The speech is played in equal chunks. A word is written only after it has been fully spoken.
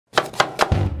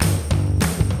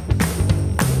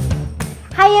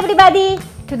Hi everybody!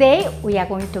 Today we are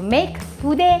going to make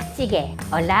budae-jjigae.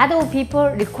 A lot of people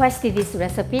requested this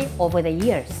recipe over the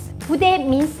years. Budae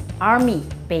means army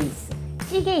base.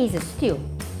 Jjigae is a stew.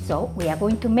 So we are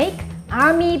going to make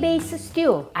army base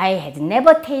stew. I had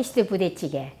never tasted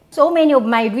budae-jjigae. So many of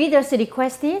my readers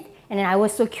requested, and then I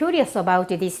was so curious about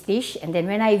this dish. And then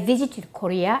when I visited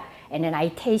Korea, and then I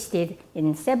tasted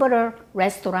in several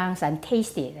restaurants and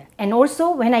tasted. And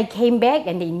also when I came back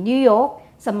and in New York,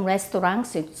 some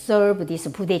restaurants serve this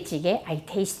budae-jjigae, I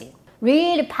tasted.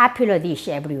 Really popular dish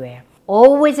everywhere.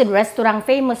 Always a restaurant,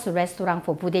 famous restaurant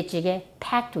for budae-jjigae,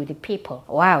 packed with people.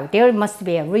 Wow, there must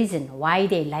be a reason why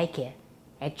they like it.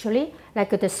 Actually,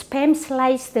 like the spam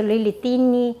sliced really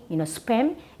thinly,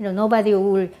 spam, nobody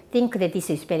will think that this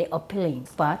is very appealing.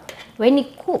 But when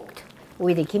it cooked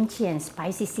with the kimchi and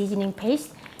spicy seasoning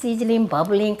paste, sizzling,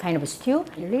 bubbling kind of stew,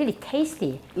 really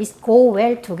tasty. It go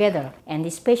well together, and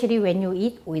especially when you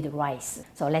eat with rice.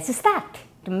 So let's start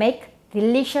to make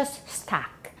delicious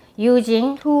stock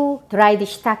using 2 dried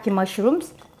shiitake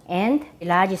mushrooms and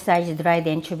large size dried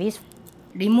anchovies.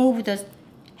 Remove the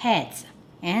heads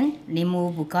and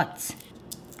remove guts.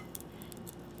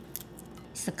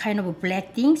 It's the kind of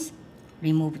black things.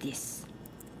 Remove this.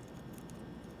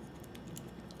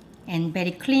 And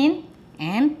very clean,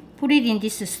 and put it in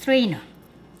this strainer.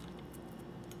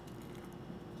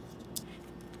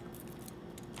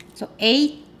 So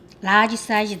 8 large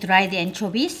size dried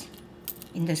anchovies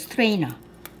in the strainer.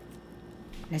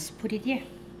 Let's put it here.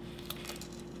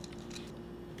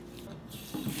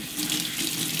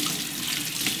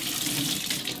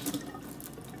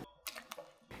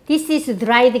 This is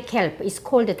dried kelp. It's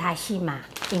called dashima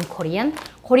in Korean.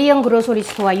 Korean grocery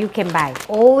store you can buy.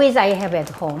 Always I have at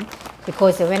home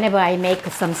because whenever I make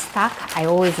some stock, I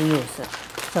always use.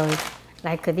 So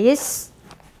like this,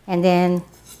 and then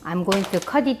I'm going to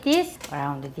cut it this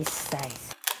around this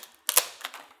size.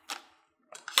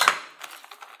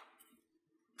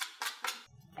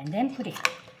 And then put it.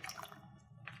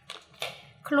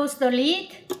 Close the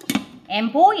lid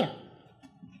and boil.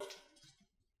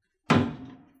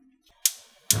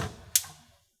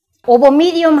 Over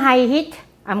medium-high heat,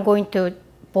 I'm going to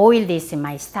boil this in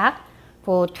my stock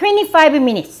for 25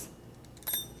 minutes.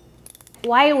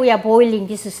 While we are boiling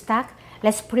this stock,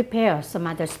 let's prepare some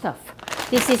other stuff.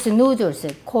 This is noodles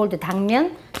called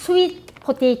당면, sweet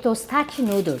potato starch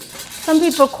noodles. Some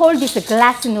people call this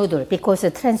glass noodle because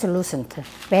it's translucent,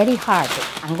 very hard.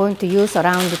 I'm going to use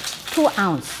around 2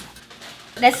 ounces.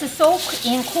 Let's soak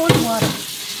in cold water.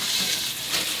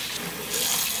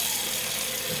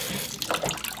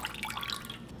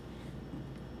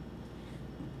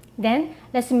 Then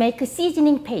let's make a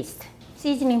seasoning paste.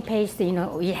 Seasoning paste,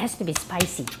 it has to be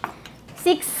spicy.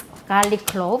 6 garlic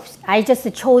cloves. I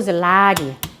just chose large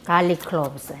garlic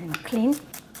cloves and clean.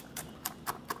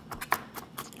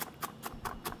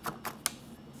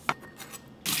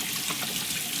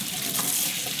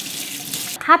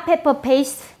 Hot pepper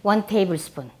paste, 1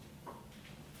 tablespoon.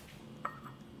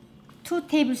 2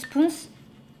 tablespoons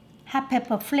hot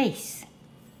pepper flakes.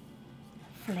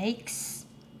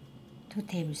 2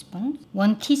 tablespoons,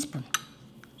 1 teaspoon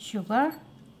sugar,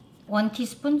 1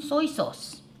 teaspoon soy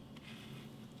sauce,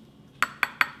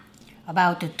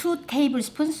 about 2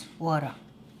 tablespoons water.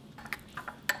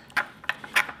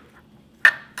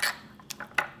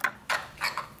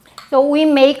 So we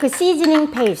make a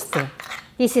seasoning paste.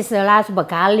 This is a lot of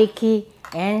garlicky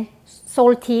and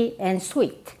salty and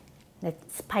sweet.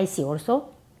 That's spicy also.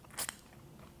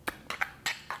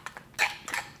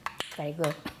 Very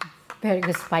good. Very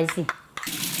good spicy.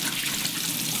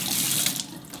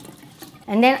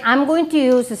 And then I'm going to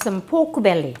use some pork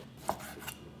belly.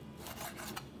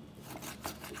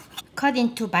 Cut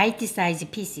into bite-sized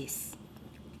pieces.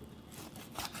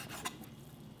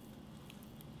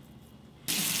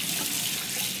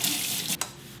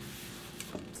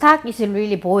 Stock is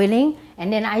really boiling,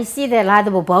 and then I see that a lot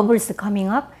of bubbles coming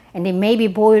up, and they maybe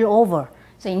boil over.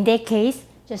 So in that case,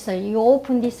 just you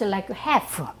open this like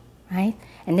half, right?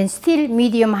 And then still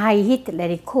medium-high heat,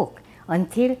 let it cook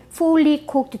until fully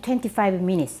cooked 25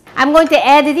 minutes. I'm going to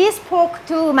add this pork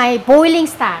to my boiling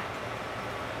stock.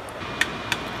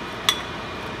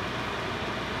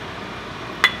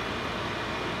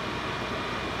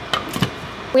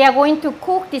 We are going to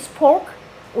cook this pork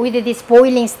with this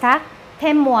boiling stock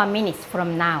 10 more minutes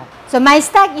from now. So my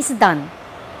stock is done.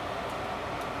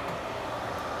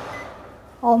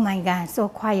 Oh my God, so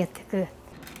quiet, good.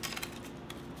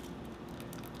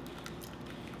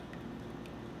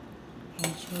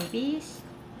 Anchovies.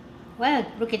 Well,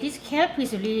 look at this kelp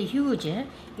is really huge.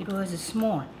 It was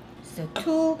small. So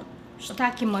 2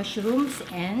 shiitake mushrooms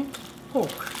and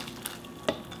pork.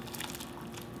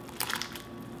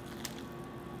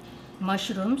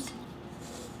 mushrooms.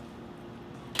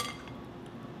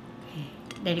 Okay.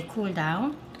 Let it cool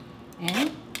down.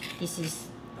 And this is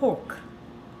pork.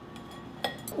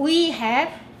 We have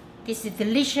this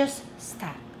delicious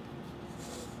stock.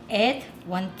 Add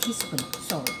 1 teaspoon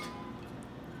salt.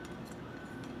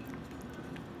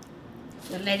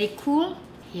 So let it cool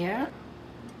here.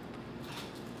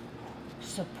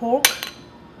 So pork.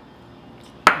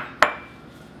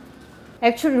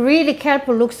 Actually, really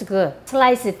careful, looks good.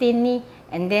 Slice it thinly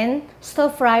and then stir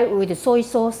fry with soy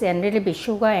sauce and a little bit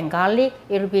sugar and garlic.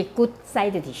 It will be a good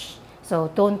side dish.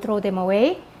 So don't throw them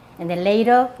away and then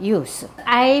later use.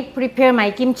 I prepare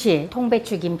my kimchi,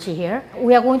 통배추 kimchi here.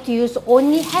 We are going to use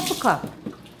only half a cup.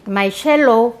 My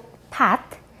shallow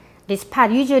pot. This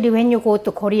pot, usually when you go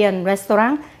to Korean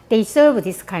restaurant, they serve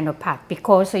this kind of pot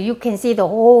because you can see the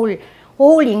whole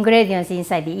ingredients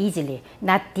inside easily,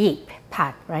 not deep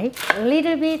pot, right? A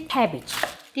little bit cabbage.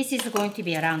 This is going to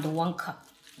be around 1 cup.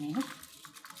 Okay.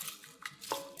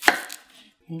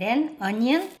 And then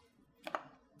onion.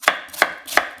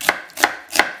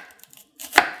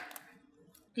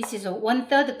 This is a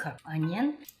 1/3 cup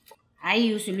onion. I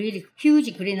use really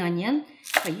huge green onion,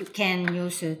 but you can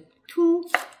use 2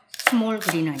 small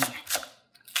green onion.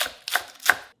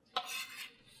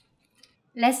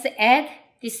 Let's add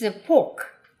this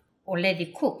pork,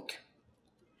 already cooked.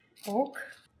 Pork.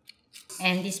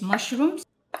 And these mushrooms.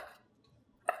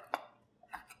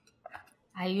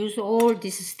 I use all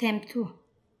this stem too.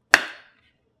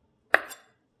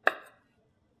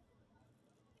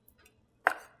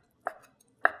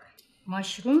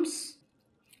 Mushrooms.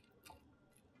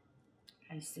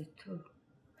 I said too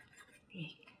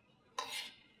big.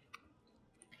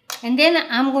 And then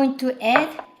I'm going to add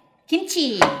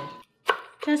kimchi.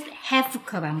 Just half a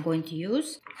cup I'm going to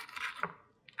use.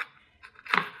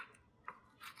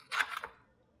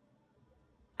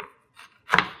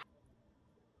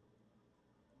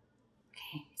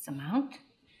 Okay, this amount.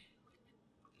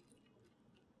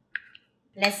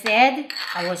 Let's add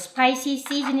our spicy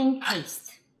seasoning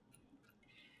paste.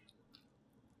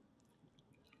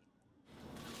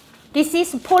 This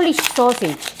is Polish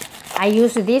sausage. I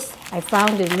use this. I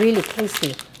found it really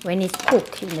tasty when it's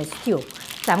cooked in the stew.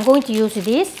 So I'm going to use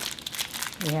this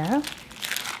here.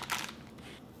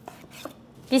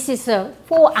 This is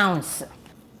 4 ounce.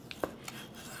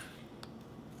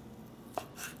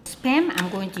 Spam I'm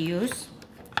going to use.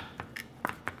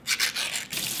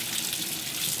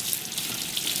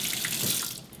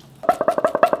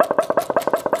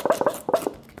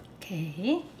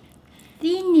 Okay,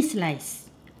 thinly slice.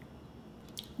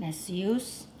 Let's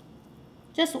use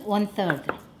just 1/3.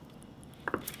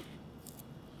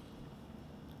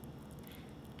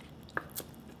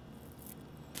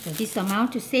 So this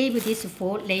amount to save this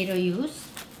for later use.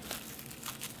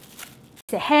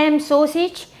 It's ham,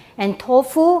 sausage, and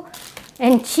tofu,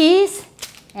 and cheese,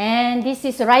 and this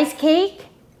is rice cake,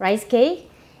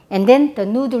 and then the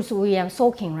noodles we are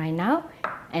soaking right now,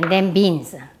 and then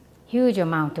beans, huge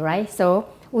amount, right? So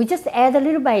we just add a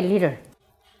little by little.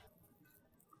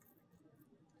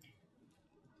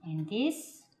 And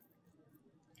this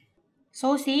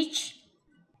sausage,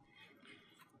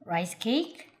 rice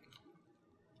cake,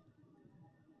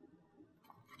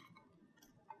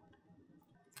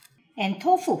 and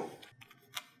tofu.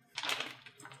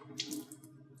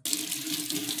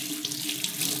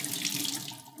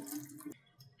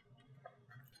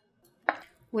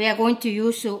 We are going to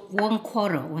use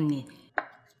 1/4 only.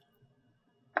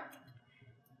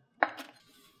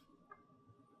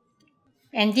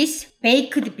 And this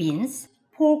baked beans,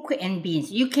 pork and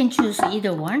beans, you can choose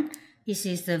either one. This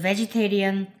is the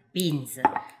vegetarian beans.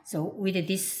 So with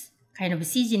this kind of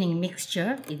seasoning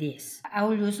mixture, it is. I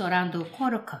will use around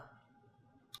 1/4 cup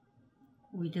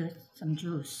with some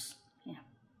juice. Yeah.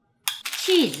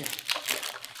 Cheese.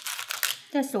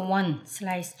 Just 1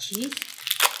 sliced cheese.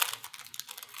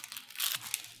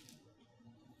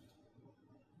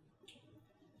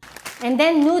 And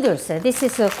then noodles. This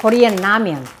is a Korean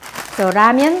ramen. So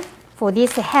ramen for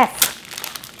this half.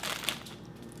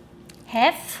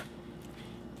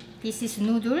 This is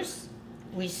noodles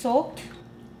with soaked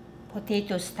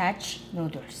potato starch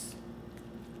noodles.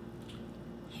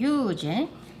 Huge, eh?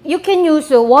 You can use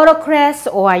watercress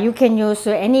or you can use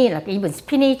any, like even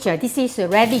spinach. This is a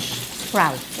radish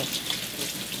sprout.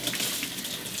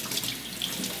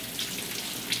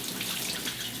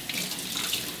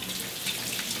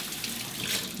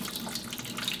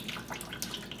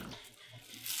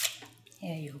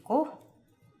 Here you go.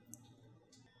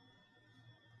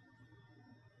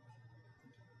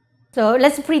 So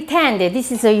let's pretend that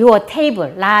this is your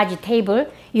table, large table.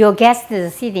 Your guest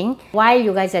is sitting while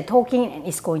you guys are talking and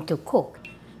it's going to cook.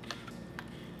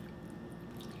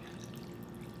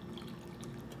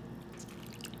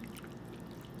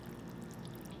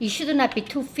 it should not be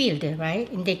too filled,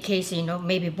 right? In that case,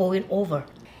 maybe boil over.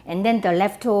 And then the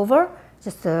leftover,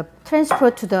 just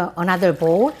transfer to the another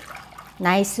bowl,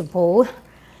 nice bowl.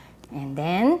 And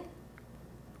then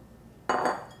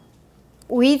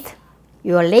with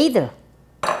your ladle.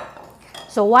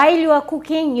 So while you are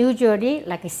cooking, usually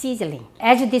like a sizzling.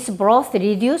 As this broth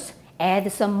reduces,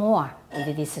 add some more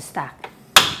into this stock.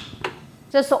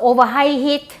 Just over high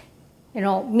heat,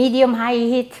 medium high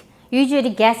heat. Usually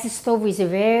gas stove is a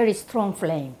very strong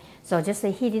flame. So just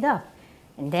heat it up.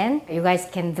 And then you guys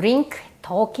can drink,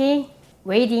 talking,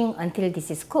 waiting until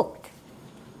this is cooked.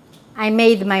 I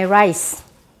made my rice.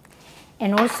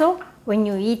 And also, when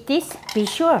you eat this, be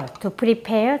sure to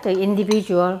prepare the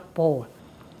individual bowl.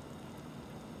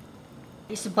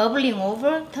 It's bubbling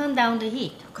over, turn down the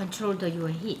heat, control your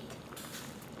heat.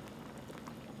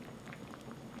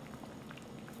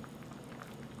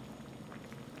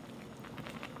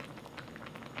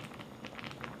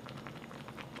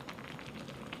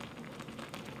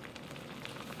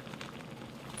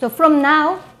 So from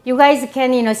now, you guys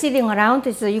can, sitting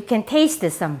around, so you can taste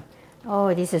some.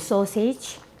 Oh, this is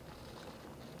sausage.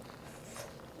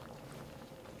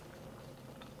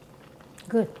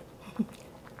 Good.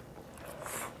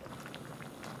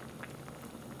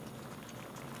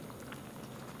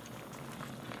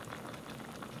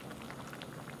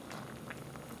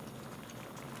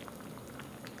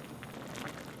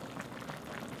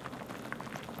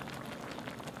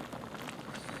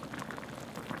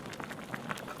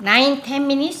 Nine, 10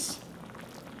 minutes.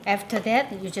 After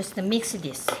that, you just mix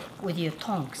this with your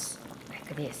tongs,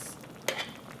 like this.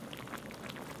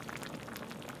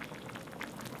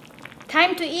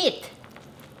 Time to eat.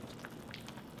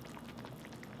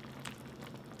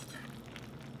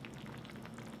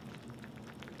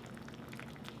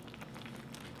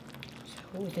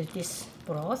 So with this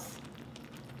broth.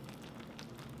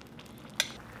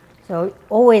 So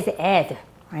always add,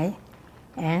 right?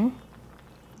 And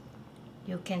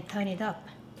you can turn it up.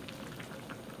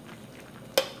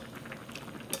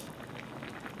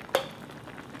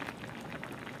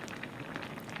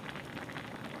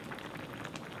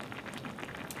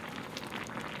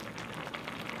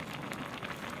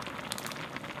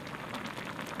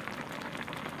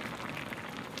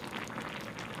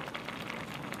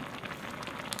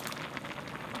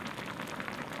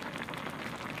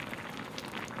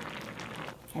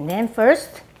 And then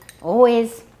first,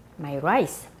 always my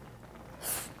rice.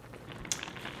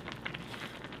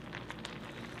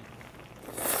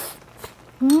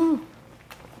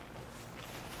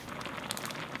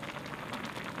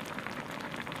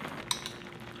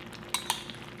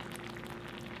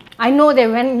 I know that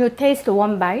when you taste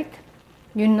one bite,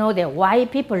 you know that why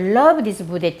people love this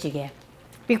budae-jjigae.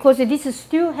 Because this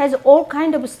stew has all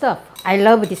kind of stuff. I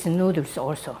love these noodles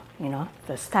also,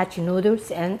 the starch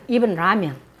noodles and even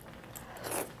ramen.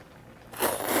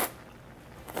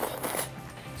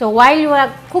 So while you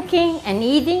are cooking and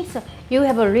eating, so you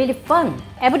have a really fun.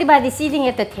 Everybody sitting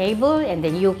at the table and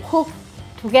then you cook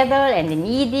together and then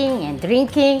eating and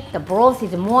drinking. The broth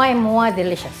is more and more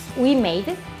delicious. We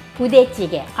made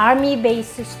budae-jjigae,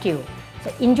 army-based stew.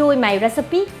 So enjoy my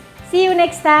recipe. See you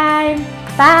next time.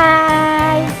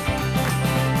 Bye.